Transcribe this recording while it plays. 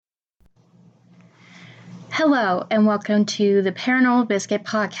Hello, and welcome to the Paranormal Biscuit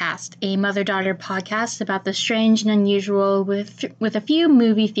podcast, a mother-daughter podcast about the strange and unusual with a few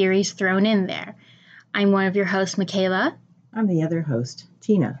movie theories thrown in there. I'm one of your hosts, Michaela. I'm the other host,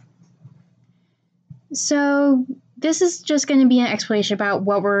 Tina. So this is just going to be an explanation about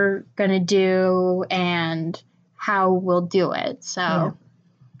what we're going to do and how we'll do it. So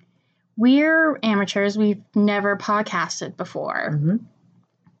We're amateurs. We've never podcasted before. Mm-hmm.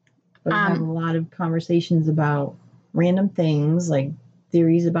 But we have a lot of conversations about random things, like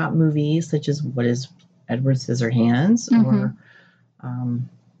theories about movies, such as what is Edward Scissorhands, or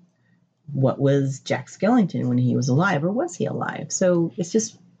what was Jack Skellington when he was alive, or was he alive? So it's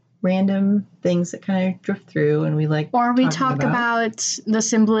just random things that kind of drift through, and we talk about the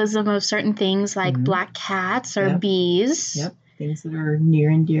symbolism of certain things, like black cats or bees. Yep. Things that are near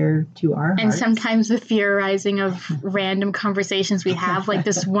and dear to our hearts. And sometimes the theorizing of random conversations we have. Like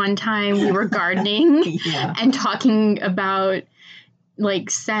this one time we were gardening and talking about like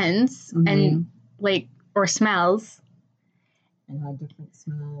scents and or smells. And how different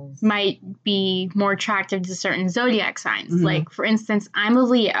smells might be more attractive to certain zodiac signs. Like, for instance, I'm a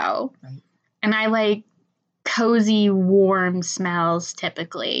Leo. Right. And I like cozy, warm smells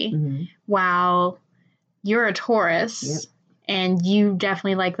typically. While you're a Taurus. Yep. And you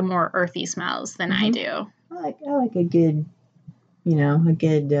definitely like the more earthy smells than I do. I like a good,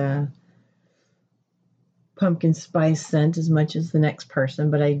 pumpkin spice scent as much as the next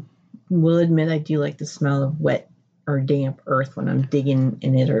person. But I will admit I do like the smell of wet or damp earth when I'm digging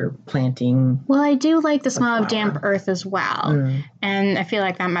in it or planting. Well, I do like the smell of damp earth as well. And I feel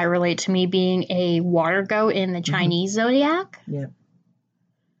like that might relate to me being a water goat in the Chinese zodiac. Yep.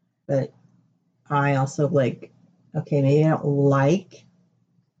 But I also maybe I don't like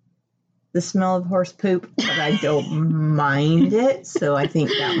the smell of horse poop, but I don't mind it. So I think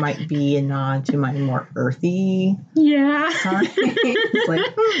that might be a nod to my more earthy side.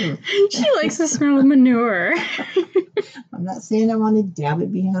 She likes the smell of manure. I'm not saying I want to dab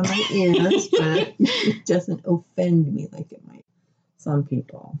it behind my ears, but it doesn't offend me like it might some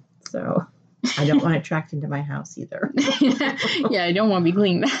people. So I don't want it tracked into my house either. I don't want to be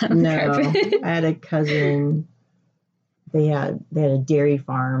cleaned out. No, I had a cousin. They had a dairy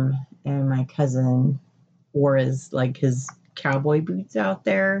farm, and my cousin wore his cowboy boots out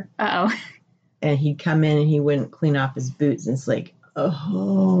there. Uh-oh. And he'd come in and he wouldn't clean off his boots, and it's like,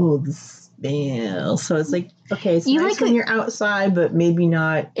 oh, the smell. So it's like, okay, it's nice when you're outside, but maybe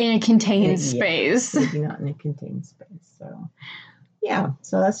not in a contained space. Maybe not in a contained space. So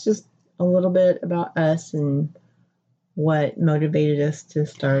so that's just a little bit about us and what motivated us to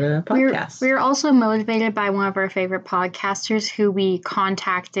start a podcast. We were also motivated by one of our favorite podcasters who we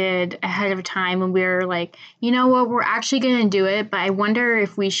contacted ahead of time, and we were like, you know what, we're actually going to do it, but I wonder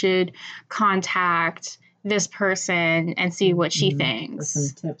if we should contact this person and see what she thinks. For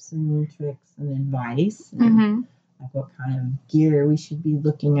some tips and tricks and advice, and like what kind of gear we should be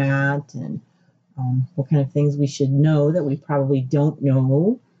looking at, and what kind of things we should know that we probably don't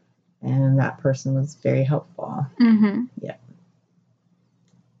know. And that person was very helpful. Yeah.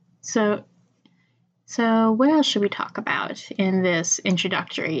 So what else should we talk about in this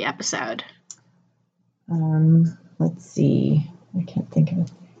introductory episode? Let's see. I can't think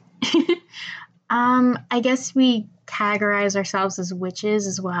of it. I guess we categorize ourselves as witches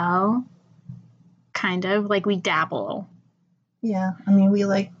as well. Kind of. Like we dabble. Yeah. I mean, we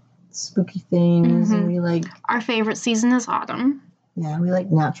like spooky things, and we like... Our favorite season is autumn. Yeah, we like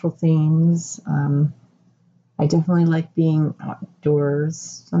natural things. I definitely like being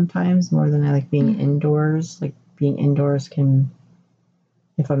outdoors sometimes more than I like being indoors. Like being indoors can,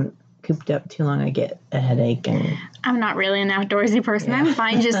 if I'm cooped up too long, I get a headache. And I'm not really an outdoorsy person. Yeah. I'm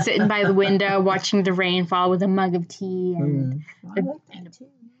fine just sitting by the window watching the rain fall with a mug of tea. And I like that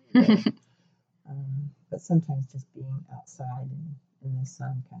too. But sometimes just being outside and in the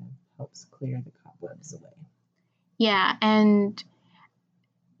sun kind of helps clear the cobwebs away. Yeah, and...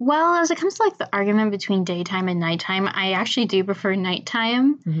 Well, as it comes to the argument between daytime and nighttime, I actually do prefer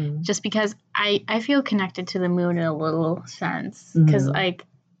nighttime just because I feel connected to the moon in a little sense. Because, I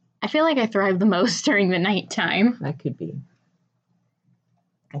feel like I thrive the most during the nighttime. That could be.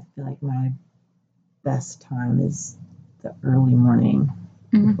 I feel like my best time is the early morning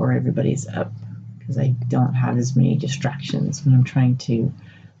before everybody's up, because I don't have as many distractions when I'm trying to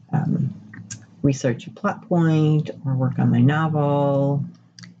research a plot point or work on my novel.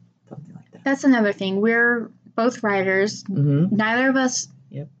 That's another thing. We're both writers. Neither of us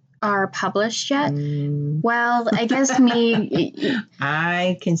are published yet. Well, I guess me...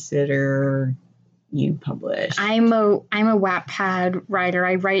 I consider you publish? I'm a Wattpad writer.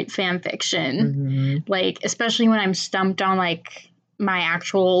 I write fan fiction. Like, especially when I'm stumped on like my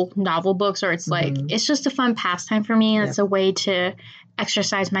actual novel books, or it's like it's just a fun pastime for me, and it's a way to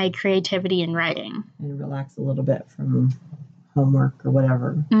exercise my creativity in writing and relax a little bit from homework or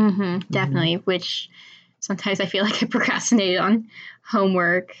whatever. Definitely. Which sometimes I feel like I procrastinate on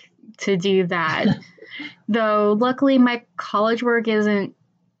homework to do that. Though luckily my college work isn't,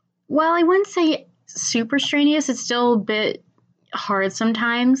 well, I wouldn't say super strenuous. It's still a bit hard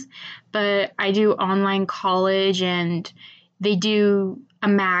sometimes, but I do online college, and they do a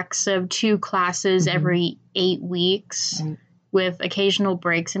max of 2 classes every 8 weeks with occasional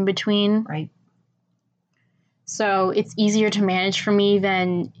breaks in between. Right. So it's easier to manage for me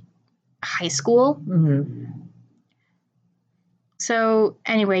than high school. So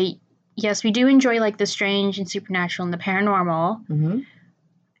anyway, yes, we do enjoy like the strange and supernatural and the paranormal.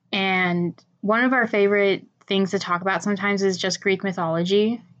 And one of our favorite things to talk about sometimes is just Greek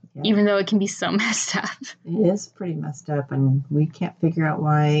mythology, even though it can be so messed up. It is pretty messed up, and we can't figure out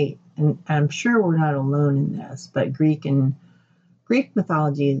why. And I'm sure we're not alone in this, but Greek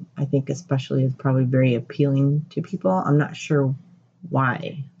mythology, I think especially, is probably very appealing to people. I'm not sure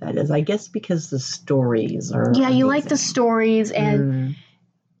why that is. I guess because the stories are amazing. You like the stories, and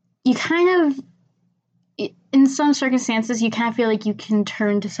you kind of, in some circumstances, you kind of feel like you can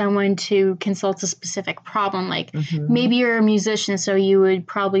turn to someone to consult a specific problem. Like maybe you're a musician, so you would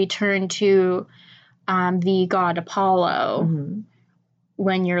probably turn to the god Apollo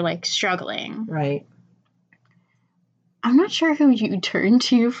when you're like struggling. Right. I'm not sure who you turn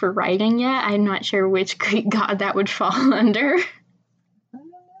to for writing yet. I'm not sure which Greek god that would fall under. I don't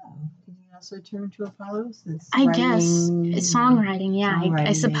know. Could you also turn to Apollo? I guess. Songwriting,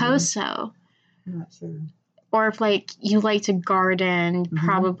 I suppose maybe. So. I'm not sure. Or if, like, you like to garden,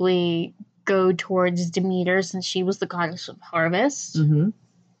 probably go towards Demeter, since she was the goddess of harvest. And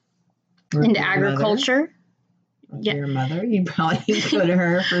agriculture. Your mother, you probably go to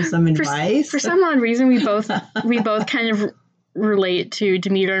her for some advice. For some odd reason, we both kind of relate to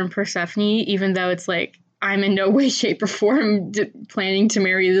Demeter and Persephone, even though it's like I'm in no way, shape, or form planning to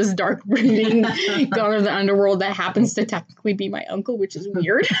marry this dark brooding god of the underworld that happens to technically be my uncle, which is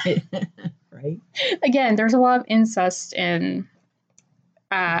weird. Right. Again, there's a lot of incest in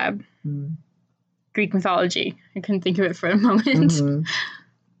Greek mythology. I couldn't think of it for a moment.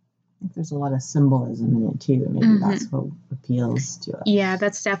 I think there's a lot of symbolism in it too. Maybe that's what appeals to us. Yeah,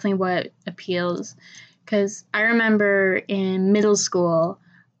 that's definitely what appeals. Because I remember in middle school,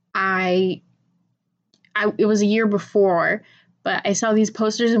 it was a year before, but I saw these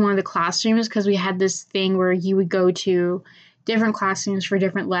posters in one of the classrooms because we had this thing where you would go to different classrooms for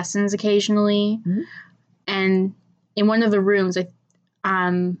different lessons occasionally. And in one of the rooms,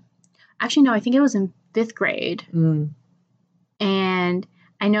 actually no, I think it was in 5th grade. And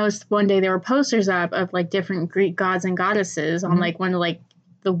I noticed one day there were posters up of like different Greek gods and goddesses on like one of like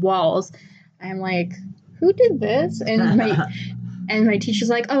the walls. I'm like, who did this? And my teacher's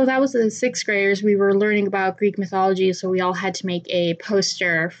like, oh, that was the 6th graders. We were learning about Greek mythology, so we all had to make a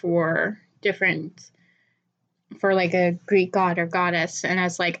poster for like a Greek god or goddess. And I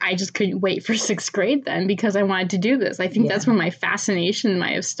was like, I just couldn't wait for 6th grade then, because I wanted to do this. I think that's when my fascination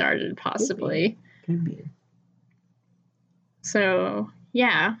might have started, possibly. Could be. So,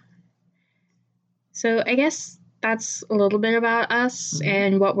 yeah. So I guess that's a little bit about us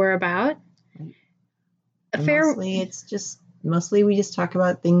and what we're about. Mostly we just talk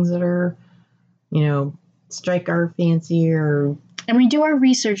about things that are, strike our fancy, and we do our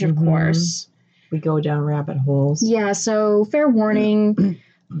research, of course. We go down rabbit holes. Yeah, so fair warning,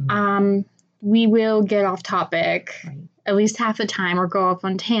 we will get off topic at least half the time or go off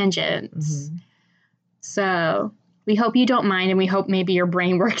on tangents. So we hope you don't mind, and we hope maybe your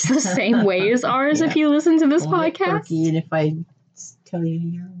brain works the same way as ours if you listen to this podcast. Quirky, and if I tell you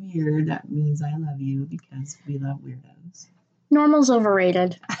you're weird, that means I love you, because we love weirdos. Normal's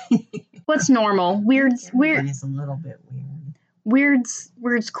overrated. What's normal? Everybody's a little bit weird.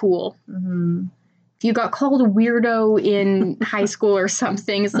 Weird's cool. If you got called a weirdo in high school or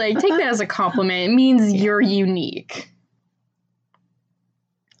something, it's like, take that as a compliment. It means you're unique.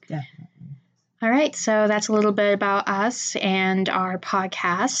 Definitely. All right, so that's a little bit about us and our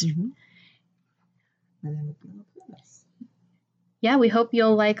podcast. Yeah, we hope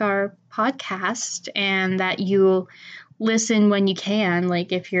you'll like our podcast and that you'll listen when you can,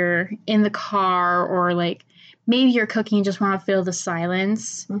 like if you're in the car, or like maybe you're cooking and just want to feel the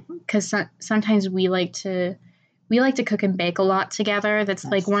silence, because sometimes we like to cook and bake a lot together. That's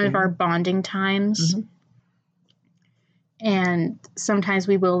like one of our bonding times. And sometimes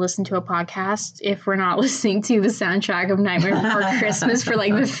we will listen to a podcast if we're not listening to the soundtrack of Nightmare Before Christmas for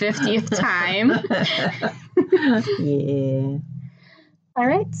like the 50th time. Yeah. All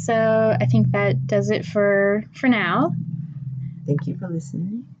right, so I think that does it for now. Thank you for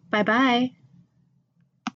listening. Bye-bye.